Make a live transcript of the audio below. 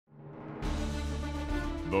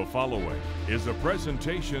The following is a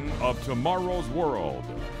presentation of Tomorrow's World.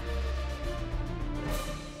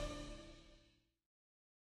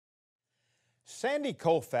 Sandy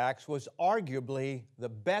Koufax was arguably the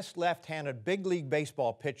best left-handed big league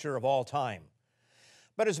baseball pitcher of all time.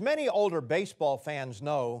 But as many older baseball fans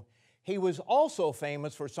know, he was also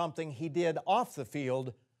famous for something he did off the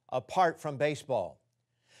field apart from baseball.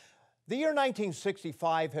 The year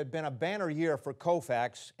 1965 had been a banner year for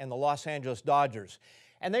Koufax and the Los Angeles Dodgers,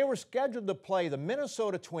 and they were scheduled to play the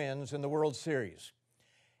Minnesota Twins in the World Series.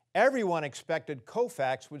 Everyone expected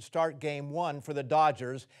Koufax would start Game 1 for the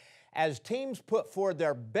Dodgers as teams put forward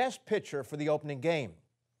their best pitcher for the opening game.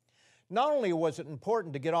 Not only was it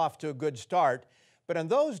important to get off to a good start, but in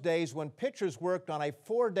those days when pitchers worked on a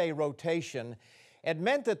 4-day rotation, it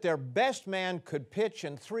meant that their best man could pitch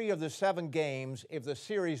in 3 of the 7 games if the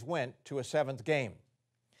series went to a 7th game.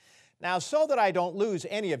 Now, so that I don't lose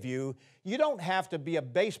any of you, you don't have to be a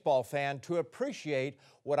baseball fan to appreciate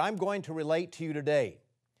what I'm going to relate to you today.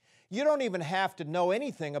 You don't even have to know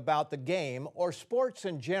anything about the game or sports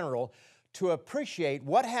in general to appreciate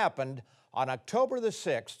what happened on October the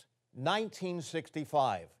 6th,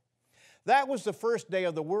 1965. That was the first day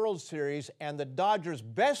of the World Series, and the Dodgers'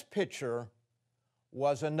 best pitcher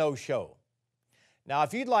was a no-show. Now,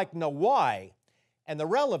 if you'd like to know why and the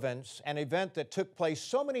relevance an event that took place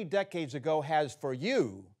so many decades ago has for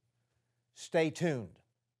you, stay tuned.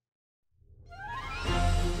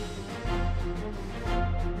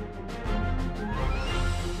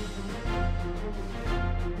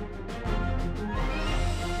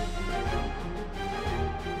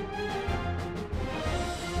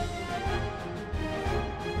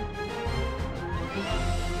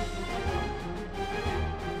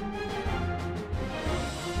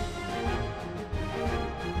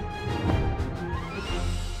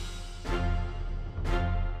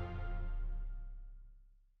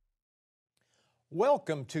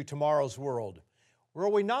 Welcome to Tomorrow's World, where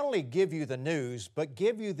we not only give you the news, but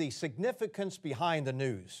give you the significance behind the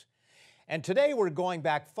news. And today we're going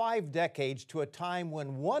back 5 decades to a time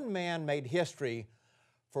when one man made history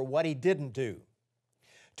for what he didn't do.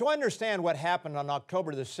 To understand what happened on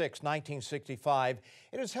October the 6th, 1965,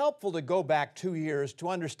 it is helpful to go back 2 years to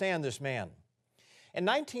understand this man. In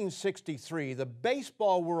 1963, the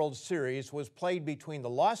Baseball World Series was played between the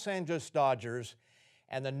Los Angeles Dodgers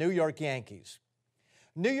and the New York Yankees.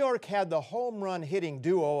 New York had the home run hitting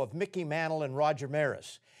duo of Mickey Mantle and Roger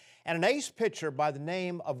Maris, and an ace pitcher by the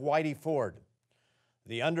name of Whitey Ford.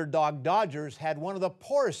 The underdog Dodgers had one of the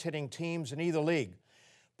poorest hitting teams in either league,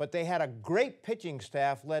 but they had a great pitching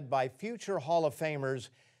staff led by future Hall of Famers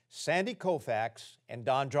Sandy Koufax and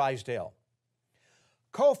Don Drysdale.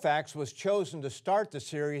 Koufax was chosen to start the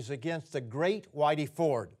series against the great Whitey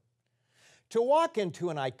Ford. To walk into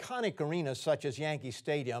an iconic arena such as Yankee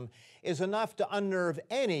Stadium is enough to unnerve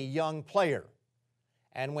any young player.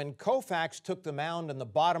 And when Koufax took the mound in the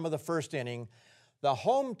bottom of the first inning, the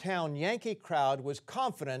hometown Yankee crowd was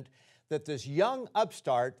confident that this young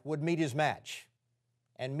upstart would meet his match.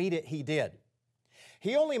 And meet it he did.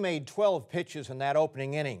 He only made 12 pitches in that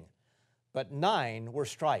opening inning, but 9 were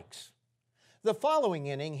strikes. The following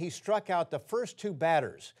inning, he struck out the first 2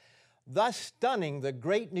 batters, thus stunning the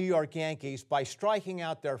great New York Yankees by striking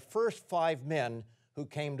out their first 5 men who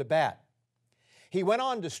came to bat. He went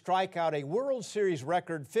on to strike out a World Series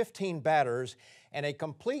record 15 batters and a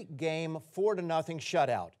complete game 4-0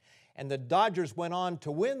 shutout, and the Dodgers went on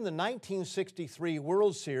to win the 1963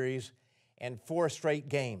 World Series in 4 straight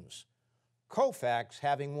games, Koufax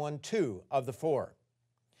having won 2 of the 4.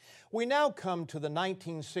 We now come to the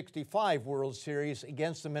 1965 World Series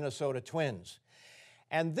against the Minnesota Twins.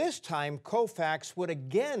 And this time, Koufax would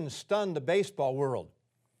again stun the baseball world,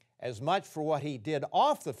 as much for what he did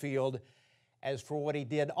off the field as for what he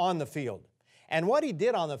did on the field. And what he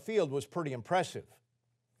did on the field was pretty impressive.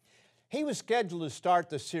 He was scheduled to start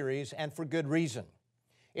the series, and for good reason.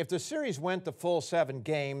 If the series went the full 7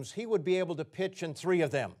 games, he would be able to pitch in 3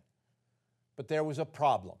 of them. But there was a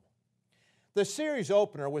problem. The series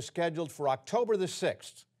opener was scheduled for October the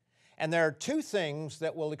 6th. And there are 2 things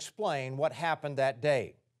that will explain what happened that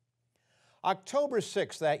day. October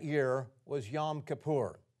 6th that year was Yom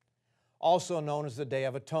Kippur, also known as the Day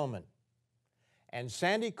of Atonement. And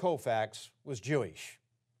Sandy Koufax was Jewish.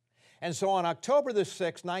 And so on October the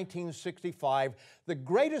 6th, 1965, the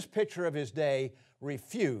greatest pitcher of his day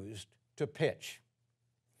refused to pitch.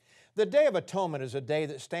 The Day of Atonement is a day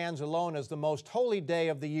that stands alone as the most holy day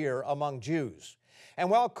of the year among Jews. And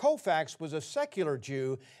while Koufax was a secular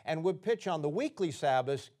Jew and would pitch on the weekly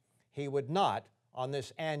Sabbath, he would not on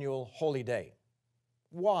this annual holy day.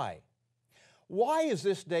 Why? Why is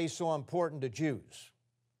this day so important to Jews?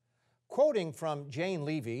 Quoting from Jane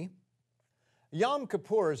Levy, Yom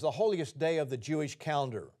Kippur is the holiest day of the Jewish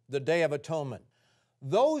calendar, the Day of Atonement.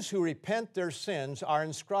 Those who repent their sins are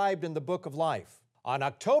inscribed in the Book of Life. On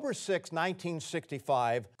October 6,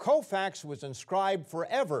 1965, Koufax was inscribed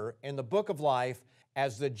forever in the Book of Life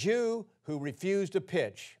as the Jew who refused to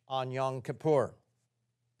pitch on Yom Kippur.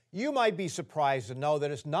 You might be surprised to know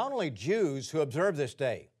that it's not only Jews who observe this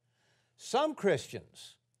day. Some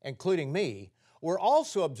Christians, including me, were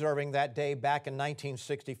also observing that day back in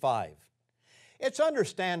 1965. It's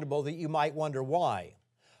understandable that you might wonder why.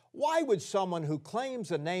 Why would someone who claims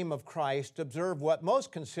the name of Christ observe what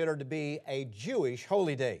most consider to be a Jewish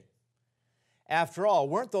holy day? After all,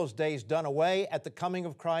 weren't those days done away at the coming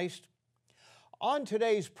of Christ? On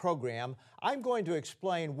today's program, I'm going to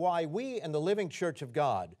explain why we in the Living Church of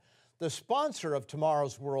God, the sponsor of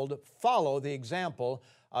Tomorrow's World, follow the example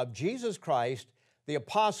of Jesus Christ, the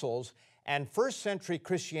apostles, and first-century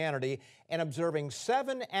Christianity in observing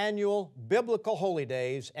 7 annual biblical holy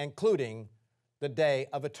days, including the Day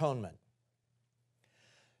of Atonement.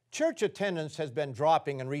 Church attendance has been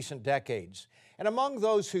dropping in recent decades, and among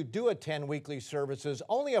those who do attend weekly services,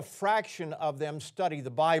 only a fraction of them study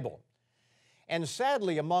the Bible. And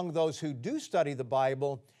sadly, among those who do study the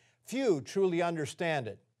Bible, few truly understand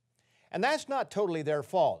it. And that's not totally their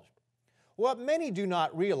fault. What many do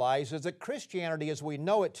not realize is that Christianity as we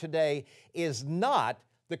know it today is not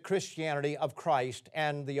the Christianity of Christ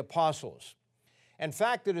and the apostles. In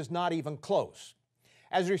fact, it is not even close.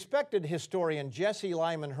 As respected historian Jesse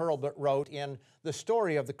Lyman Hurlbut wrote in The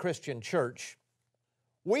Story of the Christian Church,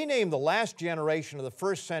 we name the last generation of the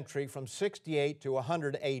first century from 68 to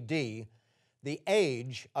 100 AD the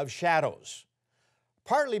Age of Shadows,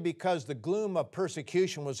 partly because the gloom of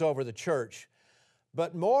persecution was over the church,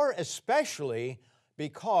 but more especially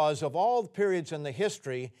because of all the periods in the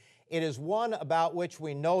history, it is one about which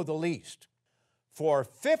we know the least. For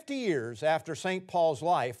 50 years after St. Paul's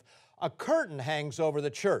life, a curtain hangs over the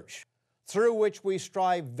church, through which we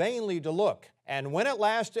strive vainly to look. And when at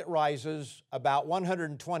last it rises, about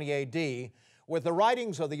 120 AD, with the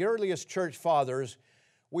writings of the earliest church fathers,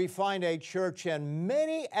 we find a church in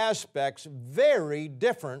many aspects very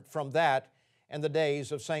different from that in the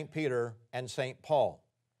days of St. Peter and St. Paul.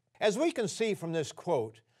 As we can see from this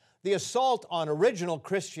quote, the assault on original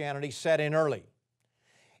Christianity set in early.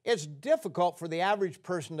 It's difficult for the average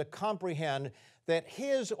person to comprehend that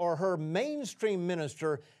his or her mainstream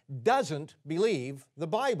minister doesn't believe the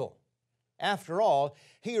Bible. After all,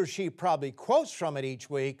 he or she probably quotes from it each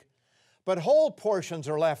week, but whole portions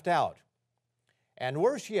are left out. And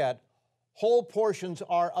worse yet, whole portions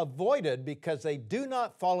are avoided because they do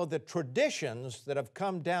not follow the traditions that have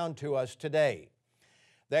come down to us today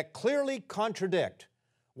that clearly contradict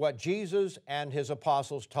what Jesus and His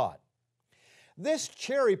apostles taught. This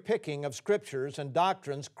cherry-picking of scriptures and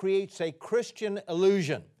doctrines creates a Christian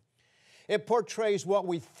illusion. It portrays what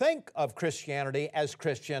we think of Christianity as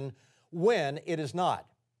Christian when it is not.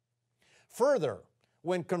 Further,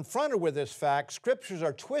 when confronted with this fact, scriptures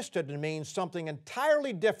are twisted to mean something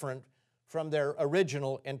entirely different from their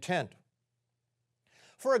original intent.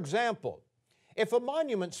 For example, if a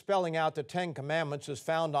monument spelling out the 10 Commandments is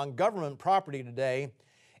found on government property today,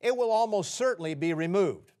 it will almost certainly be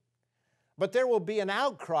removed. But there will be an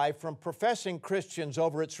outcry from professing Christians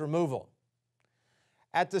over its removal.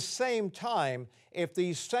 At the same time, if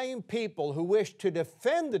these same people who wish to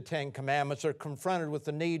defend the 10 Commandments are confronted with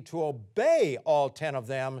the need to obey all 10 of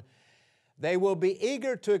them, they will be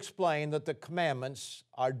eager to explain that the commandments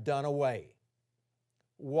are done away.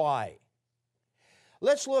 Why?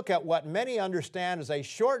 Let's look at what many understand as a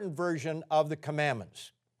shortened version of the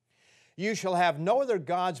commandments. You shall have no other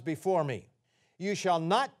gods before me. You shall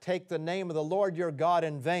not take the name of the Lord your God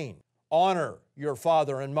in vain. Honor your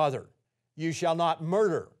father and mother. You shall not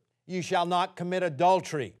murder. You shall not commit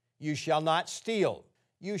adultery. You shall not steal.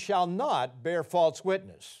 You shall not bear false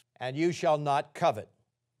witness. And you shall not covet.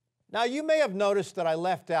 Now, you may have noticed that I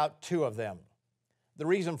left out 2 of them, the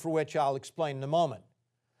reason for which I'll explain in a moment.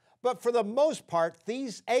 But for the most part,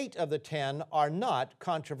 these 8 of the 10 are not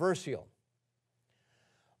controversial.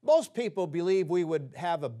 Most people believe we would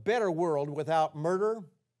have a better world without murder,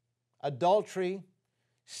 adultery,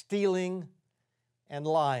 stealing, and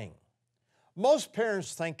lying. Most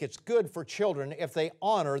parents think it's good for children if they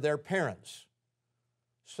honor their parents.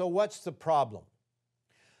 So what's the problem?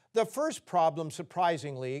 The first problem,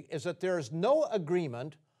 surprisingly, is that there is no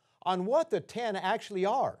agreement on what the 10 actually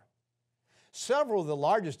are. Several of the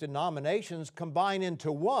largest denominations combine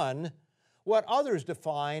into one what others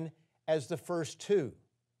define as the first 2.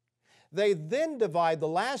 They then divide the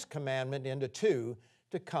last commandment into 2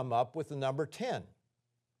 to come up with the number 10.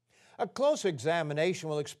 A close examination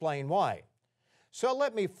will explain why. So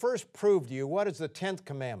let me first prove to you what is the 10th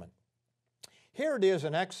commandment. Here it is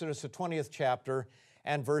in Exodus, the 20th chapter,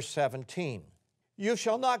 and verse 17. You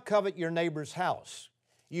shall not covet your neighbor's house.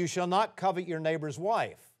 You shall not covet your neighbor's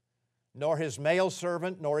wife, nor his male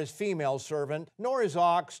servant, nor his female servant, nor his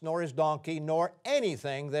ox, nor his donkey, nor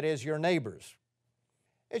anything that is your neighbor's.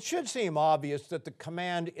 It should seem obvious that the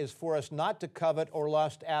command is for us not to covet or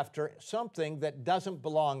lust after something that doesn't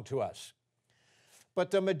belong to us.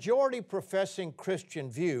 But the majority professing Christian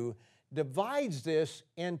view divides this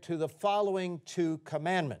into the following two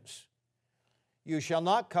commandments. You shall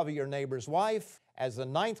not covet your neighbor's wife as the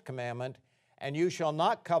 9th commandment, and you shall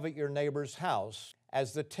not covet your neighbor's house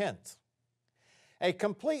as the 10th. A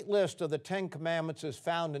complete list of the 10 commandments is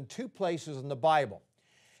found in 2 places in the Bible.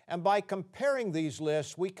 And by comparing these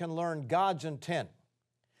lists, we can learn God's intent.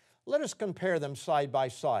 Let us compare them side by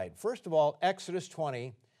side. First of all, Exodus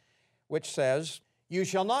 20, which says, you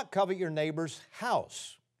shall not covet your neighbor's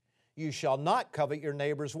house. You shall not covet your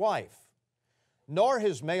neighbor's wife, nor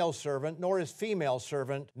his male servant, nor his female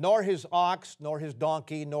servant, nor his ox, nor his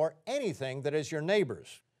donkey, nor anything that is your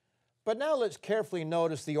neighbor's. But now let's carefully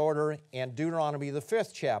notice the order in Deuteronomy, the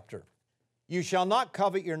 5th chapter. You shall not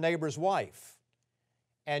covet your neighbor's wife,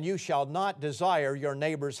 and you shall not desire your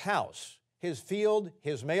neighbor's house, his field,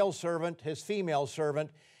 his male servant, his female servant,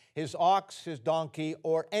 his ox, his donkey,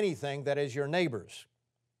 or anything that is your neighbor's.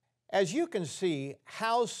 As you can see,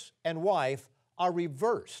 house and wife are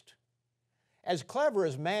reversed. As clever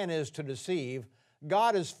as man is to deceive,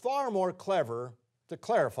 God is far more clever to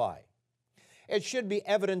clarify. It should be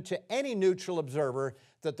evident to any neutral observer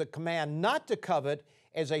that the command not to covet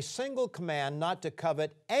is a single command not to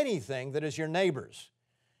covet anything that is your neighbor's,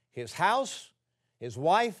 his house, his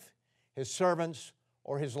wife, his servants,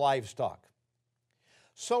 or his livestock.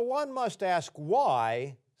 So one must ask,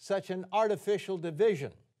 why such an artificial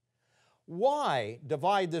division? Why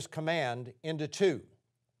divide this command into 2?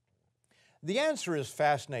 The answer is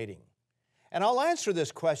fascinating, and I'll answer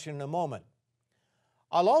this question in a moment.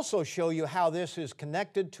 I'll also show you how this is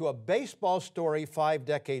connected to a baseball story 5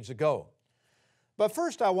 decades ago. But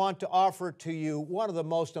first, I want to offer to you one of the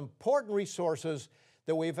most important resources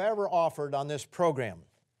that we've ever offered on this program.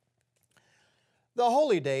 The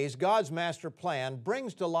Holy Days, God's master plan,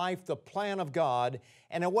 brings to life the plan of God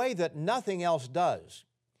in a way that nothing else does.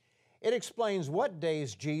 It explains what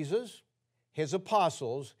days Jesus, His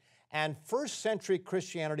apostles, and first-century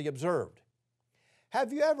Christianity observed.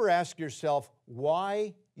 Have you ever asked yourself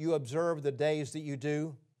why you observe the days that you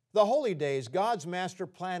do? The Holy Days, God's master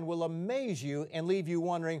plan, will amaze you and leave you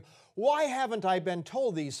wondering, why haven't I been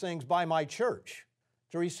told these things by my church?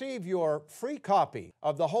 To receive your free copy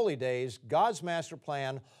of the Holy Days, God's master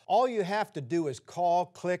plan, all you have to do is call,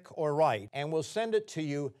 click, or write, and we'll send it to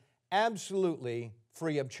you absolutely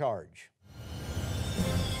free of charge.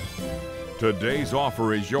 Today's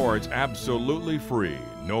offer is yours absolutely free,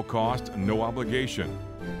 no cost, no obligation.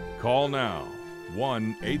 Call now,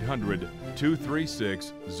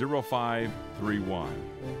 1-800-236-0531.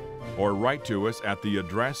 Or write to us at the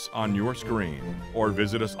address on your screen, or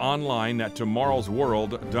visit us online at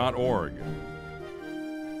tomorrowsworld.org.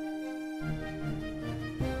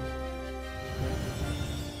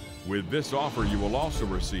 With this offer, you will also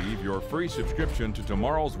receive your free subscription to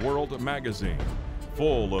Tomorrow's World magazine,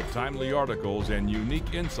 full of timely articles and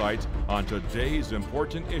unique insights on today's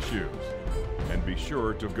important issues. And be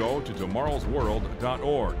sure to go to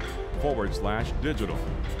tomorrowsworld.org/digital.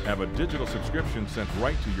 Have a digital subscription sent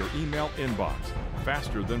right to your email inbox,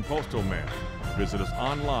 faster than postal mail. Visit us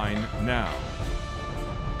online now.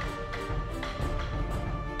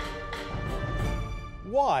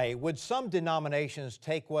 Why would some denominations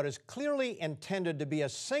take what is clearly intended to be a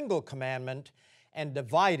single commandment and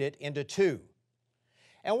divide it into 2?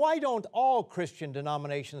 And why don't all Christian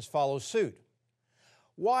denominations follow suit?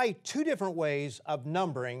 Why 2 different ways of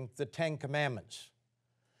numbering the 10 commandments?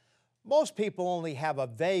 Most people only have a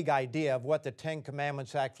vague idea of what the 10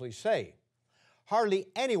 commandments actually say. Hardly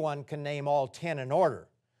anyone can name all 10 in order.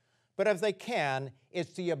 But if they can,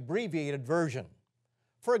 it's the abbreviated version.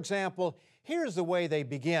 For example, here's the way they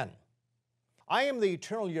begin. I am the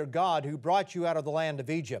eternal your God who brought you out of the land of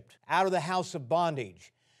Egypt, out of the house of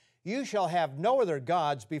bondage. You shall have no other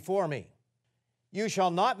gods before me. You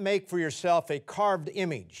shall not make for yourself a carved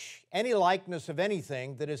image, any likeness of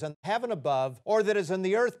anything that is in heaven above, or that is in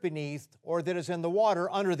the earth beneath, or that is in the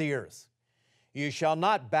water under the earth. You shall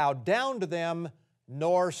not bow down to them,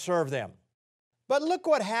 nor serve them. But look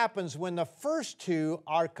what happens when the first 2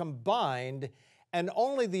 are combined and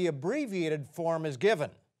only the abbreviated form is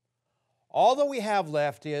given. All that we have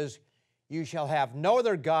left is, You shall have no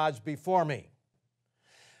other gods before me.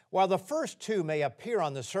 While the first two may appear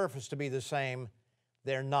on the surface to be the same,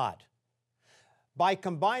 they're not. By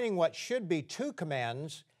combining what should be two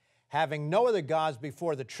commands, having no other gods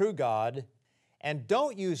before the true God, and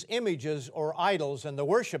don't use images or idols in the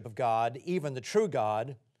worship of God, even the true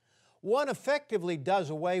God, one effectively does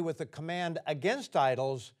away with the command against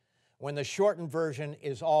idols when the shortened version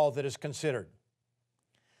is all that is considered.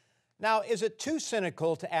 Now, is it too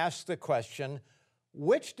cynical to ask the question,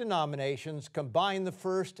 which denominations combine the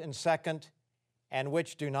first and second, and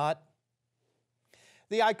which do not?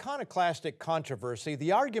 The iconoclastic controversy,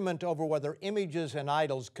 the argument over whether images and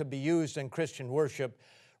idols could be used in Christian worship,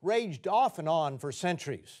 raged off and on for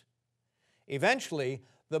centuries. Eventually,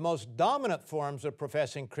 the most dominant forms of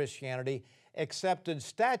professing Christianity accepted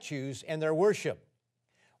statues in their worship,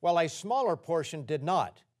 while a smaller portion did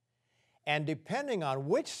not. And depending on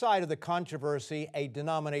which side of the controversy a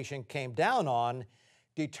denomination came down on,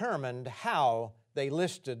 determined how they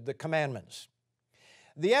listed the commandments.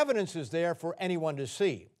 The evidence is there for anyone to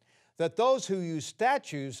see that those who use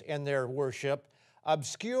statues in their worship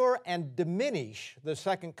obscure and diminish the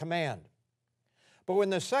second command. But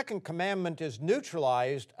when the second commandment is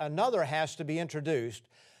neutralized, another has to be introduced.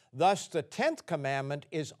 Thus, the 10th commandment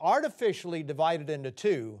is artificially divided into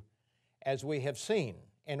two, as we have seen,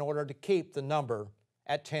 in order to keep the number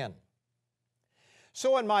at 10.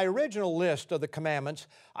 So in my original list of the commandments,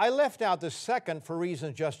 I left out the second for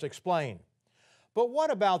reasons just explained. But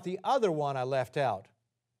what about the other one I left out?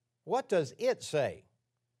 What does it say?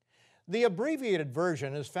 The abbreviated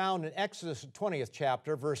version is found in Exodus 20th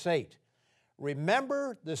chapter, verse 8.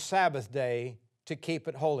 Remember the Sabbath day to keep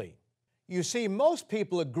it holy. You see, most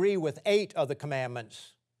people agree with 8 of the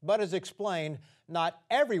commandments, but as explained, not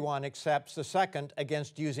everyone accepts the second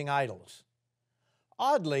against using idols.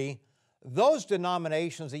 Oddly, those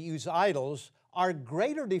denominations that use idols are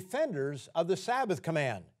greater defenders of the Sabbath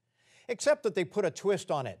command, except that they put a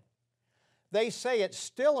twist on it. They say it's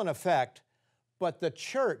still in effect, but the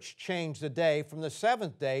church changed the day from the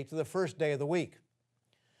 7th day to the first day of the week.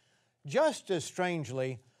 Just as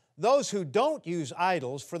strangely, those who don't use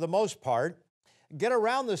idols, for the most part, get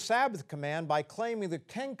around the Sabbath command by claiming the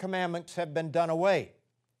 10 commandments have been done away.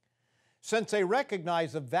 Since they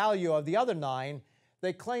recognize the value of the other 9,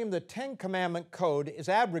 they claim the 10 commandment code is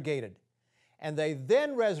abrogated, and they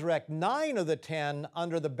then resurrect 9 of the 10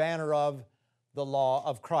 under the banner of the law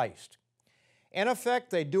of Christ. In effect,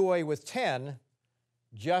 they do away with 10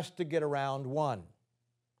 just to get around 1.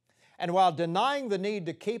 And while denying the need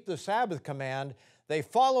to keep the Sabbath command, they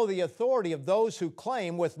follow the authority of those who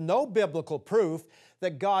claim, with no biblical proof,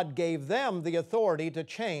 that God gave them the authority to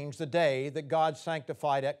change the day that God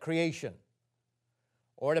sanctified at creation.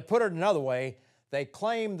 Or to put it another way, they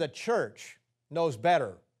claim the church knows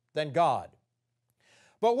better than God.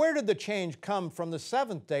 But where did the change come from the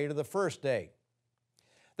 7th day to the first day?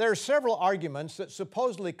 There are several arguments that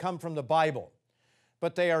supposedly come from the Bible,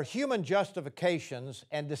 but they are human justifications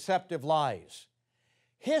and deceptive lies.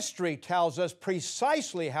 History tells us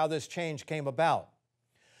precisely how this change came about.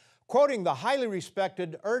 Quoting the highly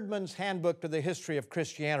respected Erdman's Handbook to the History of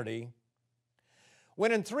Christianity,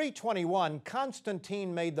 when in 321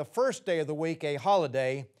 Constantine made the first day of the week a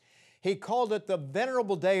holiday, he called it the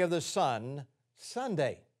Venerable Day of the Sun,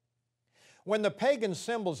 Sunday. When the pagan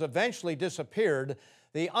symbols eventually disappeared,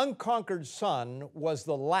 the unconquered sun was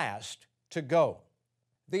the last to go.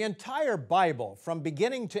 The entire Bible, from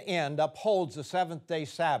beginning to end, upholds the seventh-day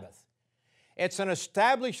Sabbath. It's an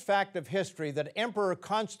established fact of history that Emperor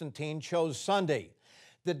Constantine chose Sunday,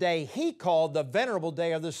 the day he called the Venerable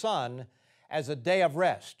Day of the Sun, as a day of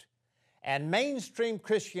rest. And mainstream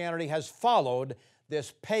Christianity has followed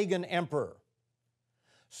this pagan emperor.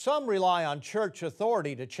 Some rely on church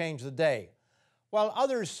authority to change the day, while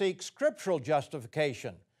others seek scriptural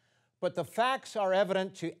justification. But the facts are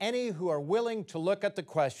evident to any who are willing to look at the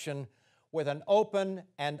question with an open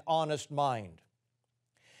and honest mind.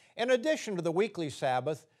 In addition to the weekly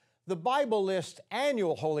Sabbath, the Bible lists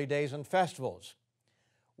annual holy days and festivals.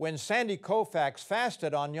 When Sandy Koufax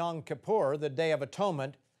fasted on Yom Kippur, the Day of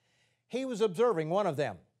Atonement, he was observing one of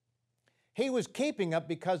them. He was keeping it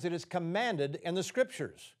because it is commanded in the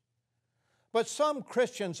Scriptures. But some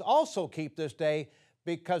Christians also keep this day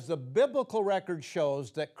because the biblical record shows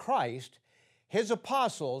that Christ, His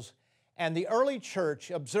apostles, and the early church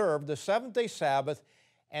observed the seventh-day Sabbath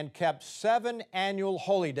and kept 7 annual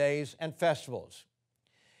holy days and festivals.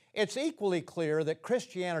 It's equally clear that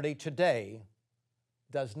Christianity today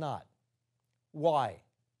does not. Why?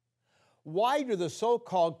 Why do the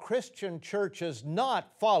so-called Christian churches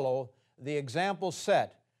not follow the example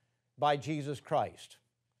set by Jesus Christ?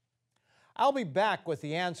 I'll be back with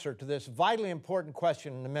the answer to this vitally important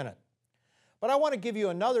question in a minute. But I want to give you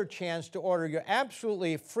another chance to order your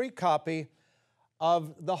absolutely free copy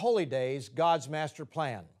of The Holy Days, God's Master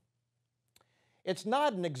Plan. It's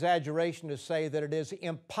not an exaggeration to say that it is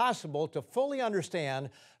impossible to fully understand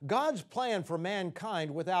God's plan for mankind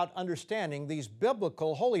without understanding these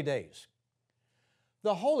biblical holy days.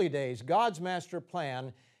 The Holy Days, God's Master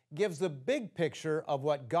Plan, gives the big picture of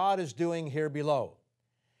what God is doing here below.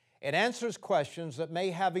 It answers questions that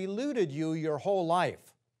may have eluded you your whole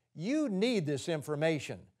life. You need this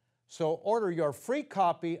information, so order your free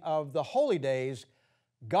copy of The Holy Days,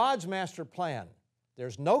 God's Master Plan.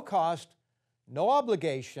 There's no cost, no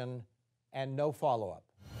obligation, and no follow-up.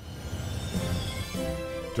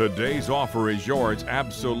 Today's offer is yours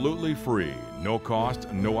absolutely free, no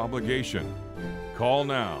cost, no obligation. Call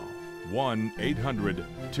now,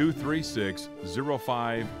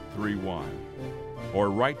 1-800-236-0531. Or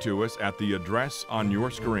write to us at the address on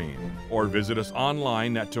your screen, or visit us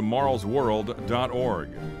online at tomorrowsworld.org.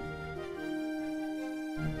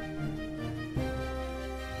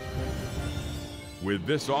 With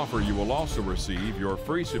this offer, you will also receive your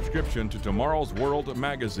free subscription to Tomorrow's World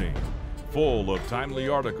magazine, full of timely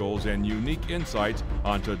articles and unique insights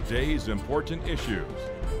on today's important issues.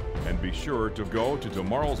 And be sure to go to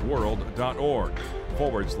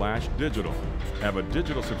tomorrowsworld.org/digital. Have a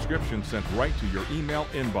digital subscription sent right to your email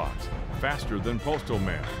inbox, faster than postal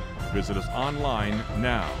mail. Visit us online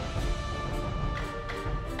now.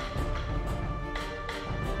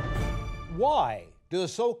 Why do the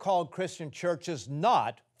so-called Christian churches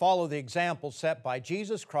not follow the example set by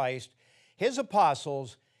Jesus Christ, His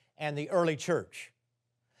apostles, and the early church?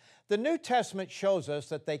 The New Testament shows us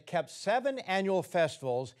that they kept 7 annual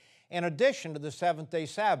festivals in addition to the seventh-day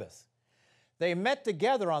Sabbath. They met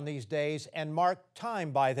together on these days and marked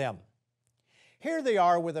time by them. Here they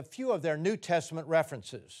are with a few of their New Testament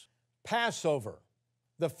references: Passover,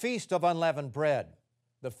 the Feast of Unleavened Bread,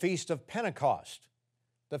 the Feast of Pentecost,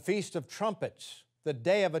 the Feast of Trumpets, the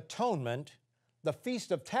Day of Atonement, the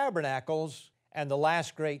Feast of Tabernacles, and the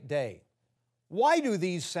Last Great Day. Why do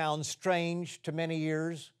these sound strange to many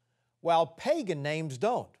ears, while pagan names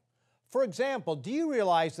don't? For example, do you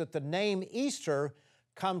realize that the name Easter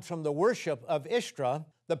comes from the worship of Ishtar,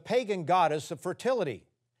 the pagan goddess of fertility?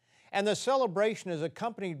 And the celebration is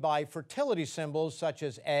accompanied by fertility symbols such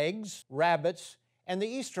as eggs, rabbits, and the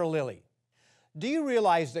Easter lily. Do you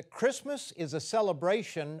realize that Christmas is a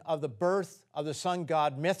celebration of the birth of the sun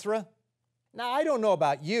god Mithra? Now, I don't know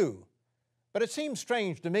about you, but it seems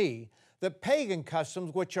strange to me that pagan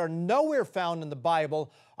customs, which are nowhere found in the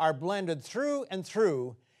Bible, are blended through and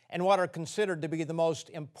through in what are considered to be the most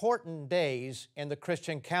important days in the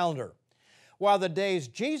Christian calendar, while the days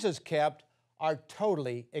Jesus kept are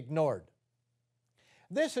totally ignored.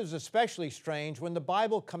 This is especially strange when the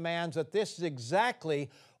Bible commands that this is exactly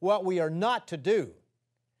what we are not to do.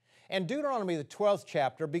 In Deuteronomy, the 12th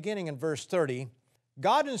chapter, beginning in verse 30,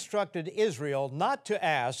 God instructed Israel not to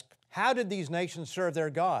ask, "How did these nations serve their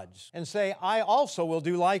gods?" and say, "I also will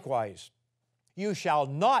do likewise. You shall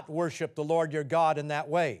not worship the Lord your God in that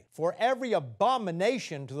way, for every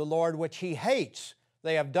abomination to the Lord which He hates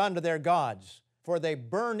they have done to their gods, for they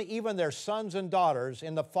burn even their sons and daughters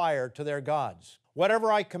in the fire to their gods.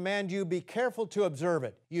 Whatever I command you, be careful to observe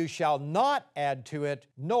it. You shall not add to it,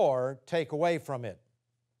 nor take away from it."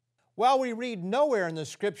 While we read nowhere in the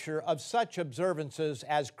Scripture of such observances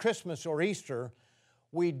as Christmas or Easter,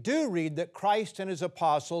 we do read that Christ and His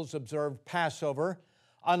apostles observed Passover,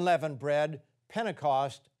 unleavened bread,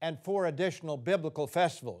 Pentecost, and 4 additional biblical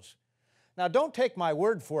festivals. Now, don't take my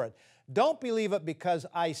word for it. Don't believe it because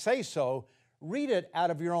I say so. Read it out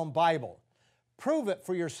of your own Bible. Prove it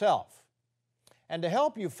for yourself. And to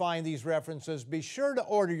help you find these references, be sure to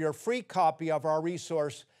order your free copy of our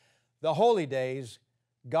resource, The Holy Days,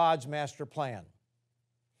 God's Master Plan.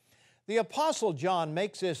 The Apostle John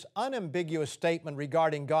makes this unambiguous statement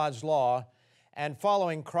regarding God's law and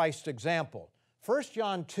following Christ's example. 1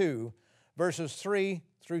 John 2, verses 3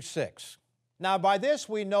 through 6. "Now by this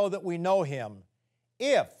we know that we know Him,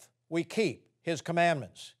 if we keep His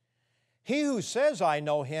commandments. He who says, 'I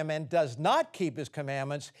know Him,' and does not keep His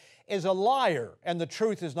commandments is a liar, and the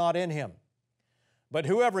truth is not in him. But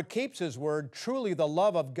whoever keeps His word, truly the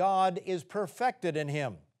love of God is perfected in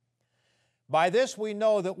him. By this we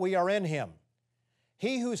know that we are in Him.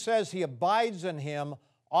 He who says he abides in Him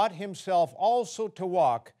ought himself also to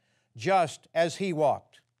walk just as He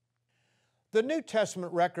walked." The New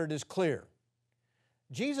Testament record is clear.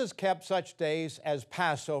 Jesus kept such days as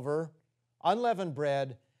Passover, unleavened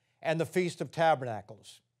bread, and the Feast of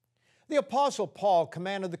Tabernacles. The Apostle Paul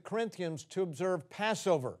commanded the Corinthians to observe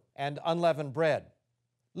Passover and unleavened bread.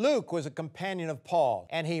 Luke was a companion of Paul,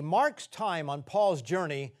 and he marks time on Paul's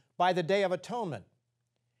journey by the Day of Atonement.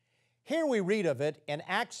 Here we read of it in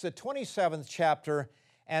Acts the 27th chapter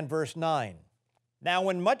and verse 9. Now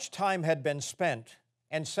when much time had been spent,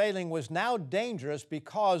 and sailing was now dangerous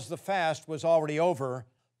because the fast was already over,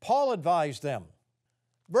 Paul advised them.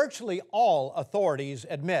 Virtually all authorities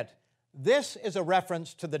admit this is a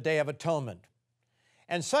reference to the Day of Atonement,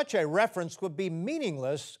 and such a reference would be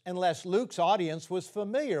meaningless unless Luke's audience was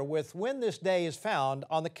familiar with when this day is found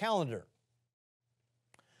on the calendar.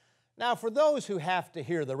 Now, for those who have to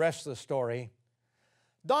hear the rest of the story,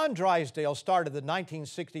 Don Drysdale started the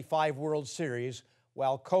 1965 World Series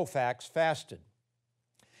while Koufax fasted.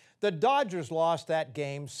 The Dodgers lost that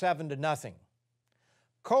game 7-0.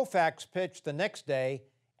 Koufax pitched the next day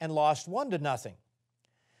and lost 1-0.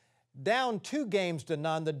 Down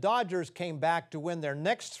 2-0, the Dodgers came back to win their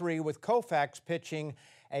next 3 with Koufax pitching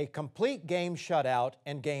a complete game shutout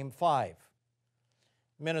in Game 5.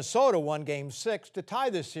 Minnesota won Game 6 to tie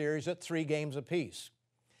the series at 3 games apiece.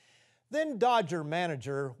 Then Dodger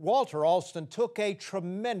manager Walter Alston took a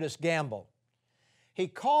tremendous gamble. He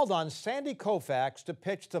called on Sandy Koufax to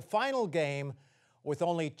pitch the final game with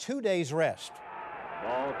only 2 days rest.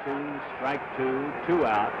 Ball 2, strike 2, 2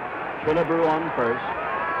 out. Killebrew on first.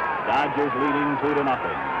 Dodgers leading 2-0.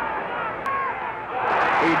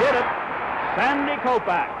 He did it. Sandy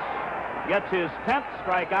Koufax gets his 10th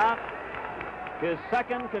strikeout, his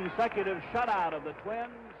 2nd consecutive shutout of the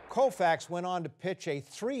Twins. Koufax went on to pitch a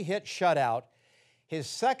 3-hit shutout, his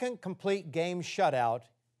 2nd complete game shutout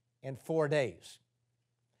in 4 days.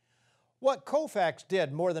 What Koufax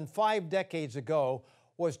did more than 5 decades ago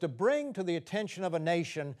was to bring to the attention of a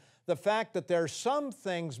nation the fact that there are some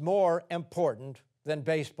things more important than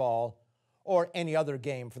baseball or any other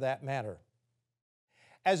game for that matter.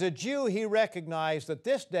 As a Jew, he recognized that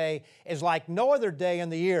this day is like no other day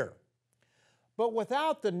in the year. But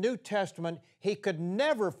without the New Testament, he could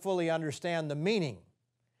never fully understand the meaning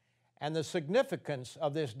and the significance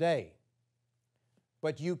of this day.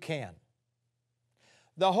 But you can.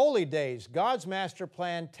 The Holy Days, God's master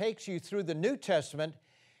plan, takes you through the New Testament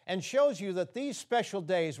and shows you that these special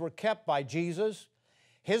days were kept by Jesus,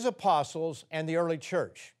 His apostles, and the early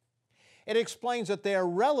church. It explains that they are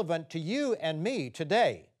relevant to you and me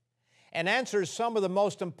today and answers some of the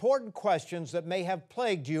most important questions that may have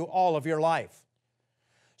plagued you all of your life.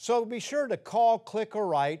 So be sure to call, click, or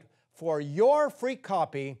write for your free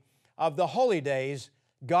copy of the Holy Days,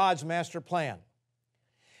 God's Master Plan.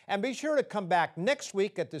 And be sure to come back next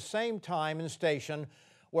week at the same time and station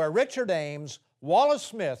where Richard Ames, Wallace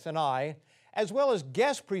Smith, and I, as well as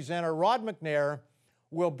guest presenter Rod McNair,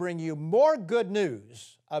 will bring you more good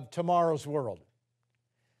news of tomorrow's world.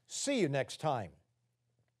 See you next time.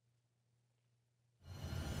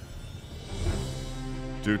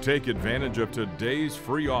 To take advantage of today's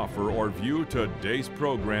free offer or view today's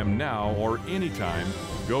program now or anytime,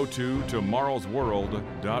 go to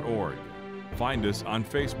tomorrowsworld.org. Find us on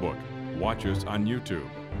Facebook, watch us on YouTube,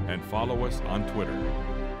 and follow us on Twitter.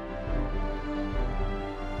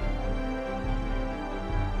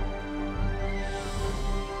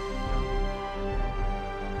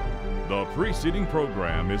 The preceding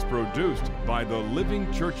program is produced by the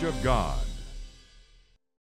Living Church of God.